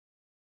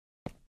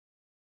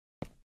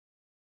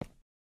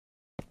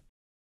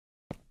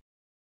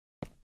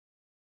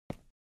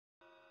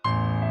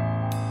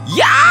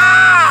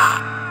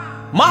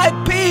My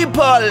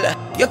people,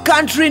 your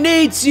country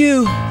needs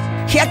you.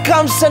 Here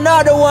comes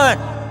another one.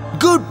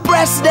 Good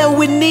president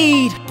we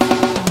need.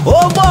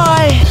 Oh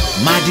boy,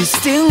 my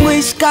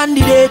distinguished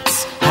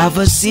candidates, have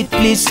a seat,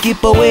 please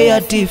keep away your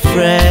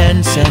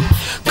difference and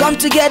come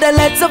together,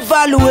 let's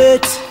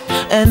evaluate,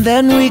 and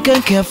then we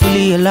can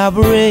carefully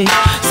elaborate.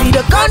 See,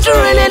 the country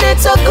really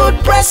needs a good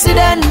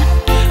president,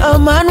 a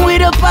man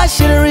with a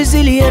passion and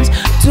resilience.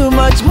 Too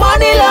much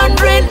money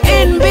laundering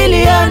in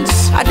billions.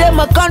 I did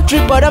my country,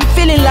 but I'm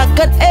feeling like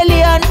an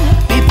alien.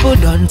 People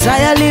don't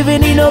tire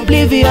living in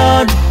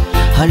oblivion.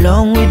 How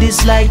long will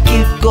this life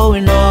keep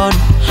going on?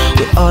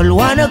 We all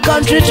want a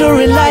country to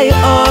rely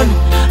on,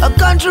 a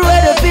country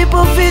where the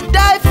people feel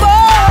die for.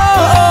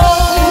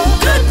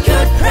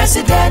 Good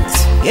president.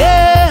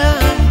 Yeah,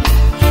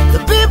 the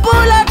people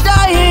are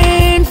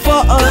dying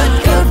for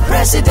a good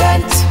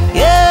president.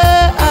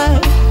 Yeah,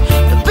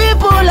 the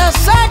people are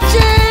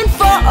searching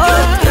for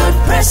a good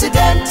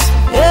president.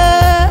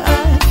 Yeah,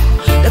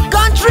 the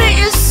country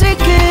is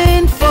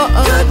seeking for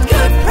a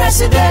good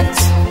president.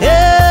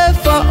 Yeah,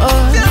 for a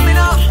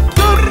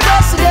good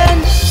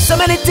president. So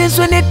many things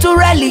we need to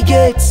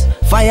relegate.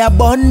 Fire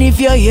burn if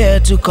you're here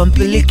to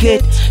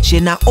complicate. She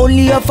not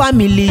only your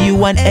family you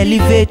want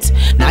elevate.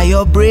 Now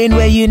your brain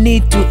where you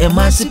need to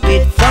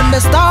emancipate. From the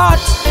start,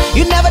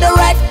 you never the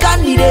right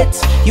candidate.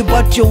 You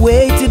bought your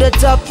way to the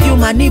top, you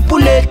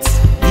manipulate.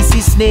 This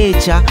is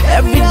nature,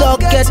 every dog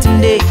getting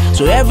day.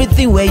 So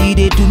everything where you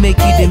did to make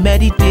you they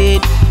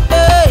meditate.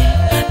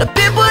 Hey, the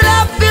people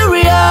are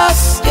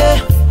furious, yeah.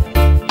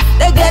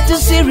 They get too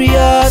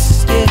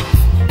serious, yeah.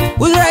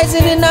 We're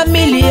rising in the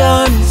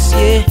millions,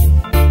 yeah.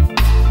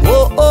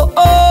 Whoa, oh,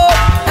 oh,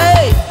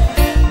 hey.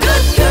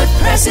 Good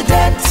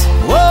president.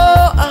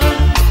 Whoa,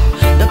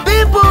 the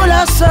people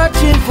are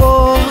searching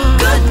for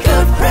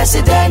good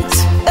president.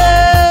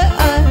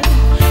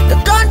 The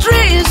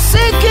country is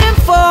seeking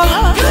for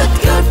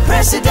good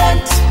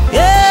president.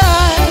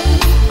 Yeah,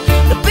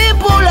 the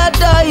people are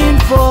dying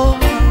for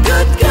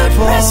good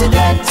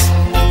president.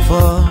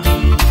 For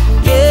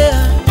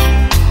yeah.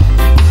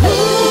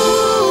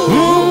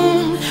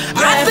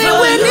 I think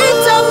we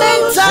need a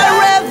mental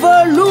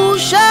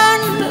revolution.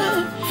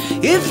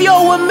 If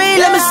you're with me,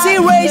 let me see,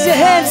 raise your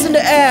hands in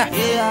the air.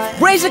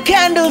 Raise your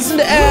candles in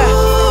the air.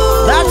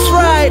 That's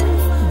right.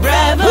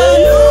 Revolution.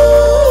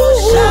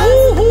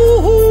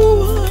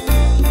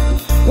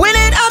 We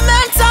need a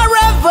mental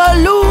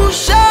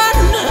revolution.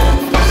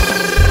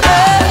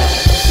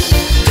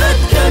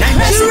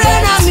 Nigeria,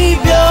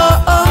 Namibia,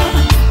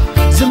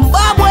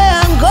 Zimbabwe,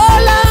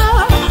 Angola,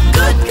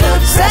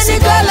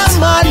 Senegal and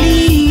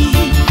Mali,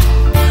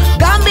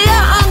 Gambia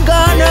and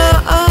Ghana,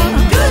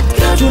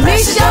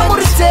 Tunisia,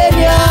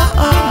 Mauritania,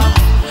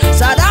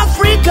 South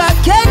Africa,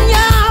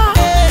 Kenya,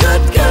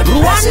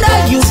 Rwanda,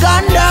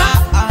 Uganda,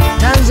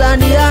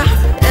 Tanzania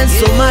and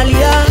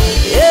Somalia,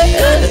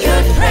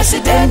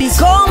 and the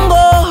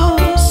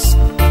Congos,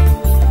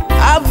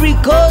 Ivory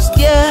Coast,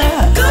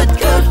 yeah.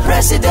 Good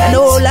president. And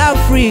all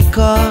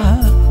Africa,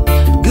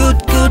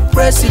 good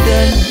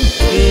president.